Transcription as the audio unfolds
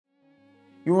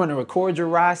You want to record your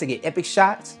rides to get epic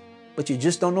shots, but you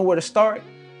just don't know where to start?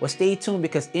 Well, stay tuned,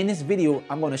 because in this video,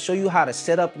 I'm going to show you how to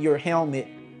set up your helmet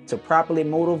to properly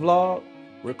motovlog,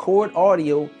 record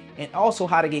audio, and also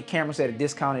how to get cameras at a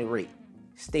discounted rate.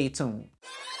 Stay tuned.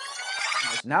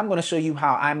 Now I'm going to show you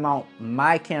how I mount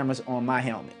my cameras on my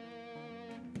helmet.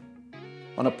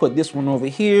 I'm going to put this one over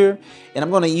here, and I'm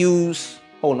going to use,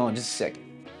 hold on just a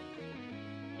second.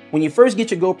 When you first get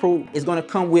your GoPro, it's going to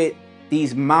come with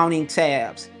these mounting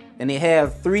tabs, and they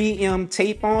have 3M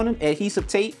tape on them, adhesive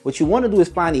tape. What you want to do is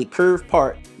find a curved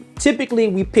part. Typically,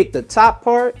 we pick the top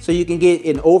part so you can get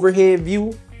an overhead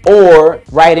view, or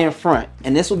right in front,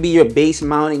 and this will be your base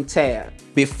mounting tab.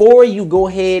 Before you go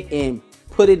ahead and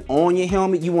put it on your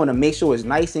helmet, you want to make sure it's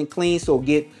nice and clean, so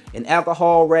get an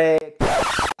alcohol rag.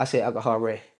 I said alcohol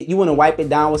rag. You want to wipe it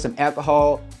down with some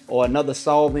alcohol or another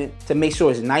solvent to make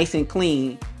sure it's nice and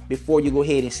clean before you go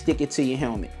ahead and stick it to your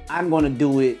helmet. I'm going to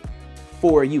do it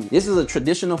for you. This is a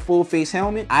traditional full face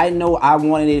helmet. I know I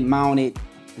wanted it mounted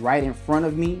right in front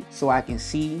of me so I can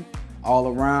see all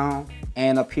around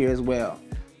and up here as well.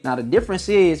 Now the difference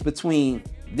is between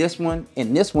this one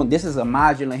and this one, this is a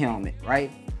modular helmet,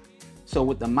 right? So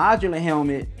with the modular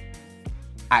helmet,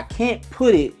 I can't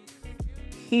put it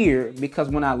here because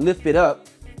when I lift it up,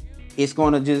 it's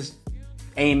gonna just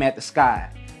aim at the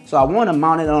sky. So I wanna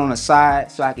mount it on the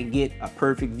side so I can get a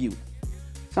perfect view.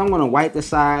 So I'm gonna wipe the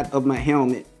side of my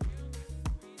helmet,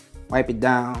 wipe it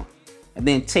down, and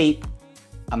then take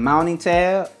a mounting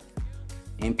tab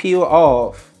and peel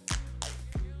off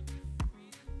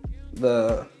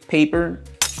the paper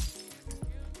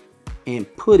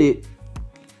and put it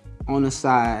on the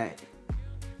side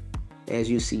as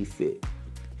you see fit.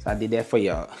 So I did that for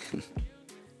y'all.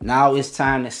 Now it's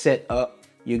time to set up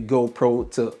your GoPro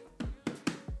to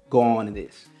go on to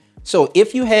this. So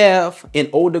if you have an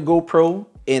older GoPro,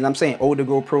 and I'm saying older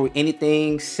GoPro,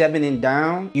 anything 7 and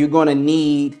down, you're gonna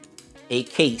need a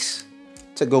case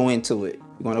to go into it.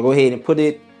 We're gonna go ahead and put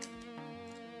it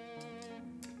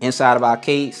inside of our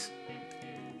case.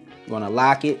 We're gonna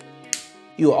lock it.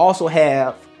 You also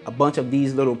have a bunch of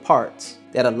these little parts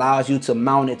that allows you to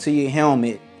mount it to your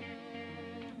helmet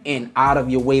and out of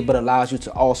your way, but allows you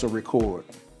to also record.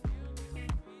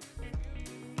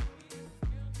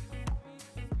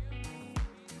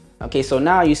 Okay, so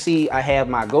now you see I have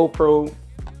my GoPro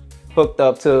hooked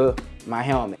up to my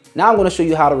helmet. Now I'm gonna show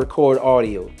you how to record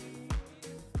audio.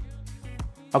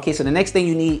 Okay, so the next thing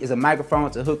you need is a microphone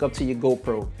to hook up to your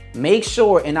GoPro. Make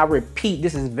sure, and I repeat,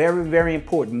 this is very, very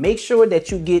important. Make sure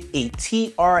that you get a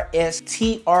TRS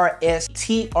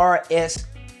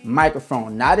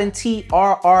microphone, not in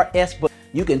TRRS, but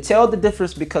you can tell the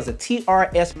difference because a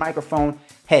TRS microphone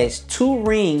has 2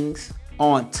 rings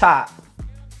on top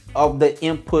of the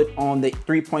input on the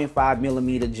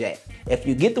 3.5mm jack. If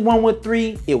you get the one with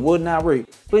 3, it will not work.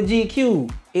 But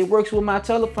GQ, it works with my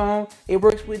telephone. It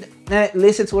works with that.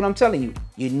 Listen to what I'm telling you.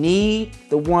 You need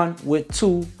the one with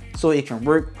 2 so it can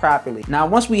work properly. Now,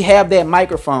 once we have that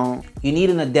microphone, you need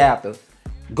an adapter.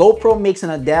 GoPro makes an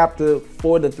adapter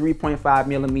for the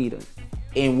 3.5mm.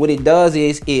 And what it does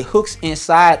is it hooks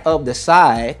inside of the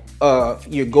side of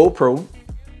your GoPro,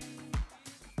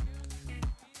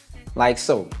 like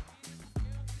so.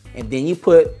 And then you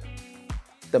put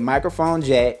the microphone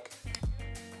jack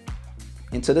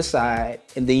into the side,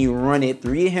 and then you run it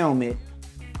through your helmet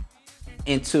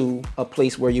into a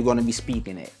place where you're going to be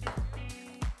speaking at.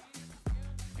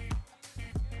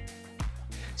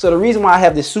 So the reason why I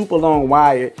have this super long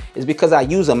wire is because I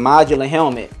use a modular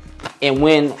helmet, and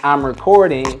when I'm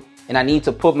recording and I need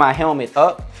to put my helmet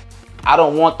up, I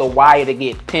don't want the wire to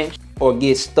get pinched or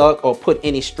get stuck or put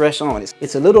any stress on it.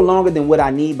 It's a little longer than what I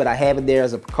need, but I have it there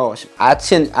as a precaution. I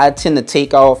tend to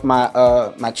take off my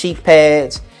my cheek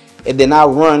pads, and then I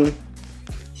run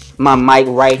my mic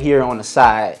right here on the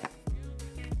side.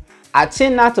 I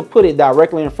tend not to put it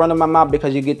directly in front of my mouth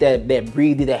because you get that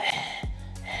breathy,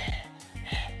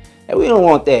 and we don't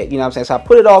want that, you know what I'm saying? So I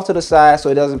put it off to the side so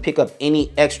it doesn't pick up any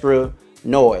extra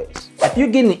noise. If you're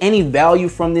getting any value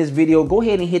from this video, go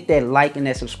ahead and hit that like and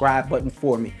that subscribe button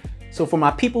for me. So for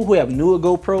my people who have newer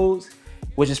GoPros,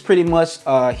 which is pretty much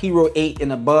Hero 8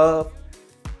 and above,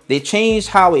 they changed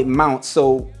how it mounts.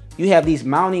 So you have these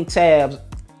mounting tabs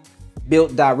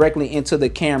built directly into the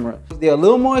camera. They're a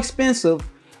little more expensive,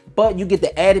 but you get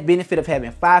the added benefit of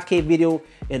having 5K video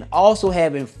and also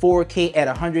having 4K at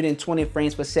 120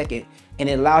 frames per second. And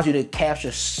it allows you to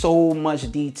capture so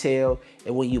much detail.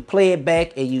 And when you play it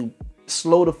back and you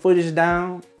slow the footage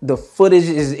down, the footage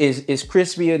is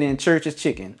crispier than church's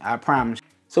chicken, I promise.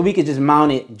 So we could just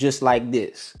mount it just like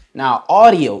this. Now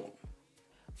audio,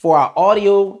 for our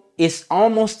audio it's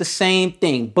almost the same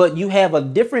thing, but you have a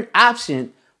different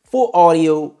option for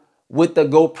audio with the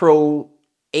GoPro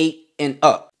 8 and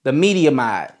up. The media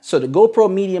mod. So the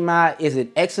GoPro media mod is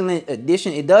an excellent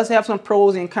addition. It does have some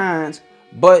pros and cons,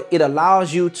 but it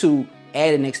allows you to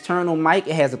add an external mic.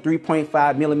 It has a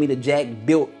 3.5mm jack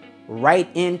built right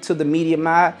into the media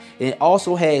mod, and it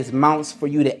also has mounts for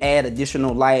you to add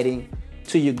additional lighting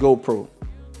to your GoPro.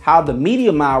 How the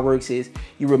media mod works is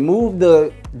you remove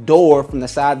the door from the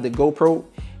side of the GoPro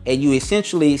and you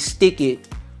essentially stick it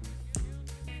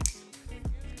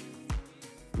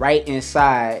right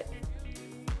inside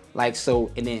like so,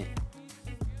 and then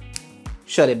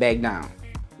shut it back down.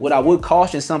 What I would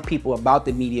caution some people about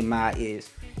the media mod is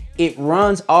it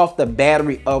runs off the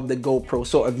battery of the GoPro.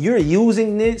 So if you're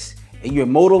using this and you're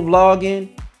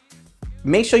motovlogging,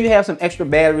 make sure you have some extra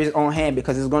batteries on hand,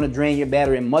 because it's going to drain your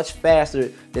battery much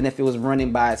faster than if it was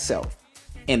running by itself.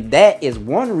 And that is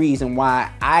one reason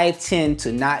why I tend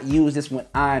to not use this when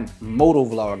I'm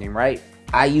motovlogging, right?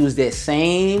 I use that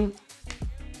same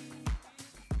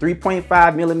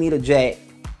 3.5mm jack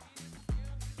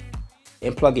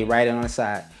and plug it right on the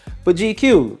side. But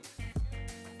GQ,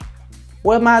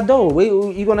 where's my door?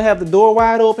 You gonna have the door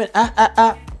wide open?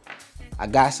 I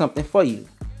got something for you.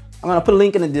 I'm gonna put a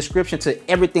link in the description to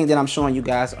everything that I'm showing you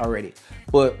guys already.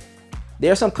 But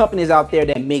there are some companies out there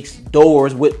that makes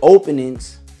doors with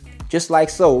openings just like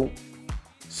so.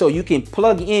 So you can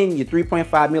plug in your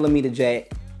 3.5mm jack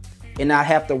and not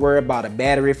have to worry about a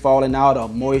battery falling out or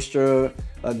moisture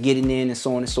getting in and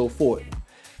so on and so forth.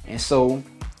 And so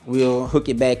we'll hook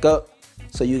it back up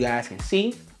so you guys can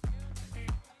see.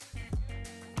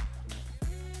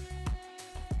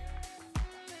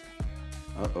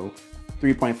 Uh-oh.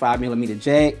 3.5mm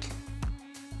jack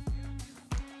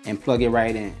and plug it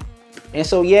right in. And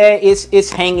so yeah, it's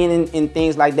hanging and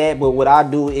things like that, but what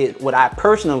I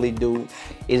personally do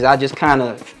is I just kind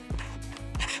of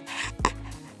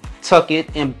tuck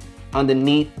it in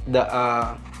underneath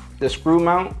the screw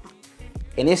mount,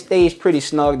 and it stays pretty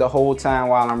snug the whole time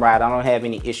while I'm riding. I don't have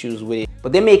any issues with it.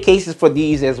 But they make cases for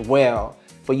these as well,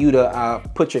 for you to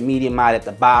put your media mod at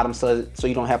the bottom so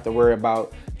you don't have to worry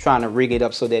about trying to rig it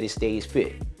up so that it stays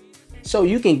fit. So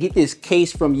you can get this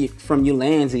case from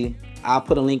Ulanzi. I'll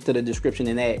put a link to the description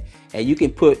in that, and you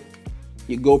can put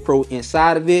your GoPro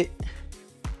inside of it.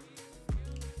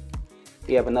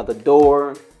 You have another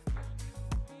door,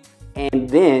 and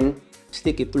then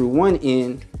stick it through one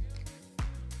end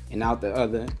and out the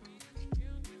other.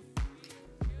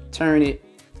 Turn it,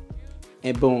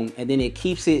 and boom, and then it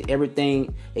keeps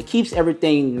everything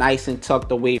nice and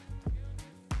tucked away.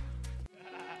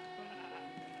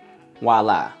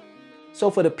 Voila. So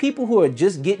for the people who are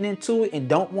just getting into it and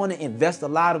don't want to invest a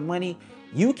lot of money,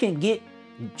 you can get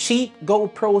cheap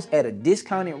GoPros at a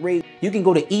discounted rate. You can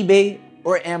go to eBay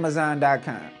or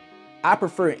Amazon.com. I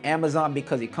prefer Amazon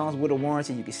because it comes with a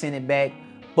warranty. You can send it back.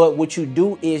 But what you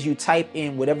do is you type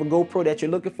in whatever GoPro that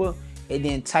you're looking for and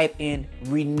then type in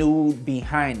renewed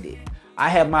behind it. I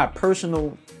have my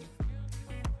personal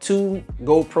 2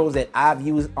 GoPros that I've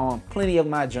used on plenty of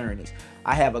my journeys.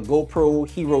 I have a GoPro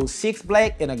Hero 6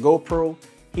 Black and a GoPro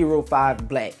Hero 5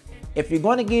 Black. If you're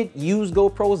going to get used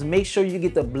GoPros, make sure you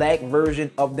get the black version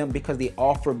of them because they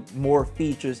offer more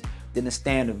features than the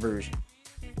standard version.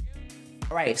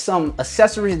 All right, some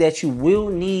accessories that you will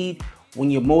need when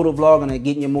you're motovlogging and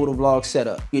getting your motovlog set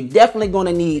up. You're definitely going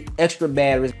to need extra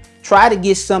batteries. Try to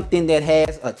get something that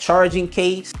has a charging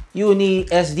case. You'll need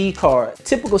SD card.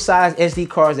 Typical size SD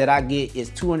cards that I get is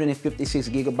 256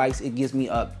 gigabytes. It gives me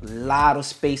a lot of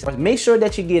space. Make sure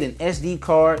that you get an SD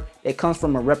card that comes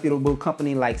from a reputable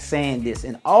company like SanDisk,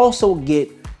 and also get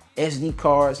SD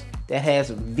cards that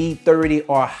has V30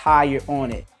 or higher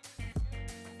on it.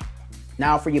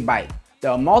 Now for your bike.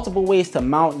 There are multiple ways to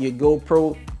mount your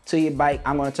GoPro to your bike.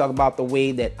 I'm going to talk about the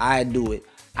way that I do it.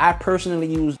 I personally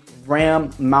use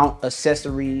RAM mount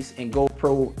accessories and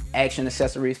GoPro action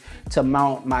accessories to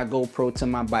mount my GoPro to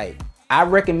my bike. I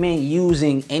recommend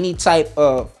using any type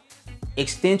of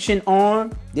extension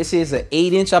arm. This is an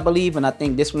 8-inch, I believe, and I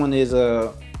think this one is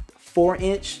a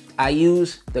 4-inch. I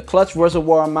use the clutch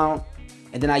reservoir mount,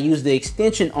 and then I use the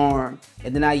extension arm,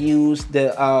 and then I use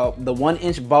the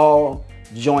 1-inch ball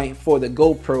joint for the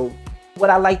GoPro. What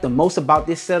I like the most about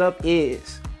this setup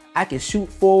is I can shoot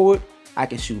forward, I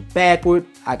can shoot backward,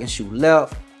 I can shoot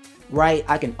left, right.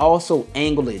 I can also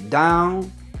angle it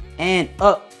down and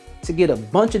up to get a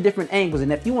bunch of different angles.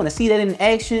 And if you want to see that in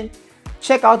action,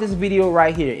 check out this video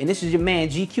right here. And this is your man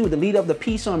GQ, the leader of the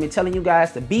Peace Army, telling you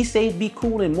guys to be safe, be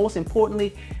cool, and most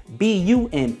importantly, be you,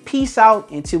 and peace out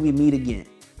until we meet again.